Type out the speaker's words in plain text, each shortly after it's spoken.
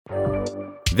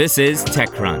This is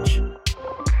TechCrunch.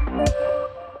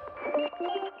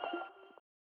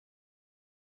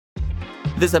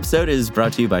 This episode is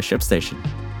brought to you by ShipStation.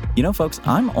 You know, folks,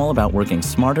 I'm all about working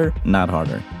smarter, not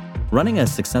harder. Running a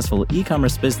successful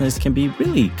e-commerce business can be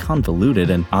really convoluted,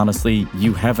 and honestly,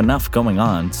 you have enough going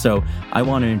on, so I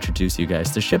want to introduce you guys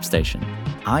to ShipStation.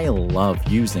 I love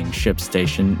using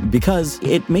ShipStation because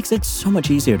it makes it so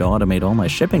much easier to automate all my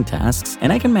shipping tasks,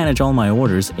 and I can manage all my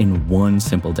orders in one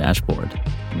simple dashboard.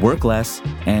 Work less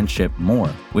and ship more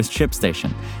with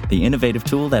ShipStation, the innovative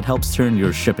tool that helps turn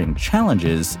your shipping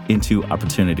challenges into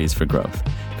opportunities for growth.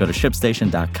 Go to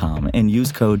ShipStation.com and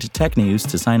use code TechNews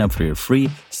to sign up for your free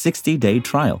 60-day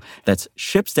trial. That's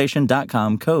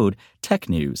ShipStation.com, code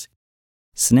TechNews.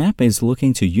 Snap is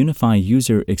looking to unify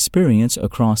user experience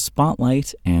across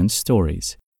Spotlight and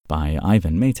Stories by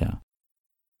Ivan Mehta.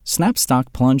 Snap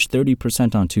stock plunged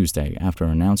 30% on Tuesday after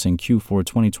announcing Q4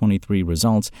 2023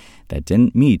 results that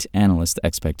didn't meet analyst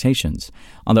expectations.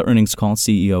 On the earnings call,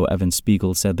 CEO Evan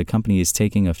Spiegel said the company is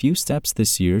taking a few steps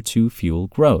this year to fuel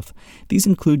growth. These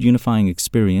include unifying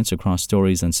experience across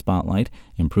Stories and Spotlight,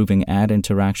 improving ad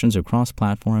interactions across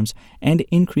platforms, and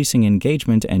increasing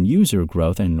engagement and user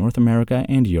growth in North America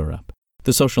and Europe.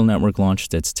 The social network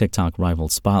launched its TikTok rival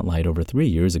Spotlight over 3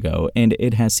 years ago, and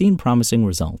it has seen promising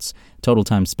results. Total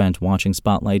time spent watching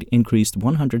Spotlight increased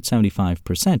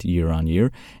 175%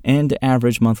 year-on-year, and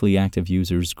average monthly active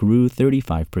users grew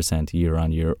 35%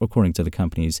 year-on-year, according to the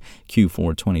company's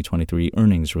Q4 2023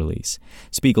 earnings release.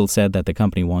 Spiegel said that the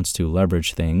company wants to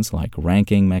leverage things like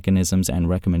ranking mechanisms and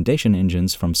recommendation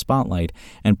engines from Spotlight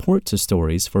and port to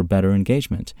Stories for better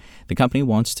engagement. The company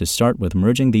wants to start with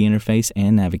merging the interface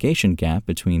and navigation gap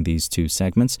between these two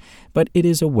segments, but it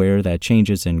is aware that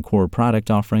changes in core product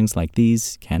offerings like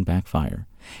these can backfire.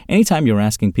 Anytime you're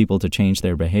asking people to change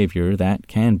their behavior, that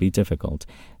can be difficult.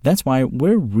 That's why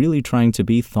we're really trying to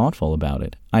be thoughtful about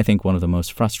it. I think one of the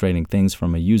most frustrating things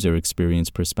from a user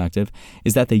experience perspective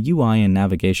is that the UI and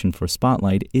navigation for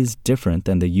Spotlight is different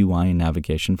than the UI and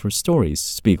navigation for Stories,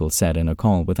 Spiegel said in a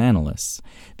call with analysts.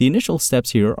 The initial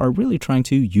steps here are really trying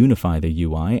to unify the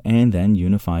UI and then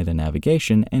unify the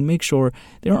navigation and make sure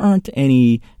there aren't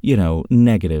any,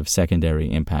 negative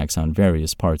secondary impacts on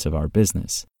various parts of our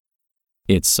business.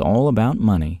 It's all about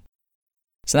money.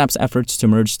 Snap's efforts to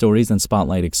merge Stories and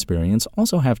Spotlight experience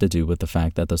also have to do with the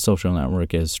fact that the social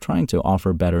network is trying to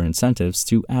offer better incentives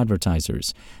to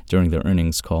advertisers. During the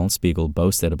earnings call, Spiegel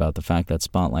boasted about the fact that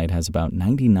Spotlight has about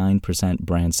 99%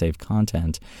 brand-safe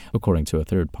content, according to a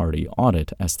third-party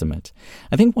audit estimate.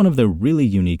 I think one of the really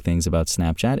unique things about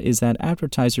Snapchat is that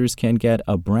advertisers can get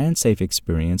a brand-safe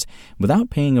experience without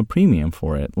paying a premium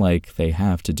for it, like they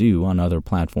have to do on other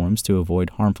platforms to avoid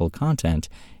harmful content,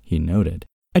 he noted.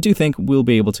 I do think we'll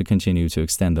be able to continue to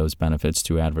extend those benefits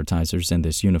to advertisers in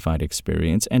this unified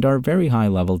experience, and our very high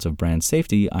levels of brand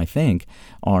safety, I think,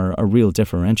 are a real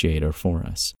differentiator for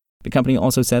us. The company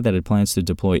also said that it plans to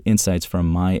deploy insights from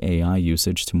My AI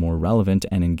usage to more relevant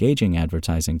and engaging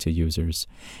advertising to users.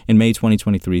 In May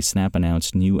 2023, Snap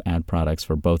announced new ad products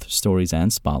for both Stories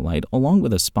and Spotlight, along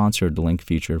with a sponsored link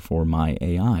feature for My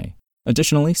AI.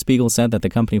 Additionally, Spiegel said that the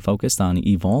company focused on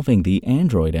evolving the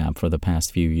Android app for the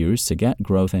past few years to get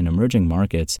growth in emerging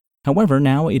markets. However,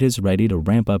 now it is ready to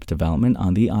ramp up development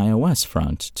on the iOS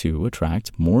front to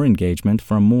attract more engagement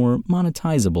from more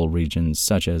monetizable regions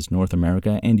such as North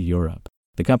America and Europe.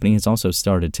 The company has also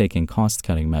started taking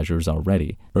cost-cutting measures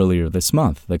already. Earlier this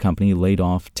month, the company laid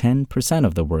off 10%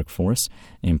 of the workforce,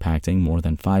 impacting more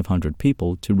than 500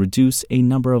 people to reduce a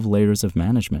number of layers of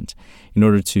management. In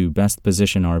order to best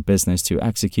position our business to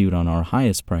execute on our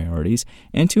highest priorities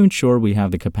and to ensure we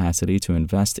have the capacity to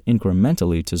invest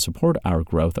incrementally to support our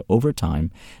growth over time,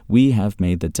 we have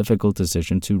made the difficult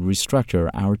decision to restructure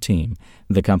our team,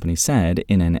 the company said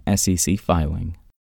in an SEC filing.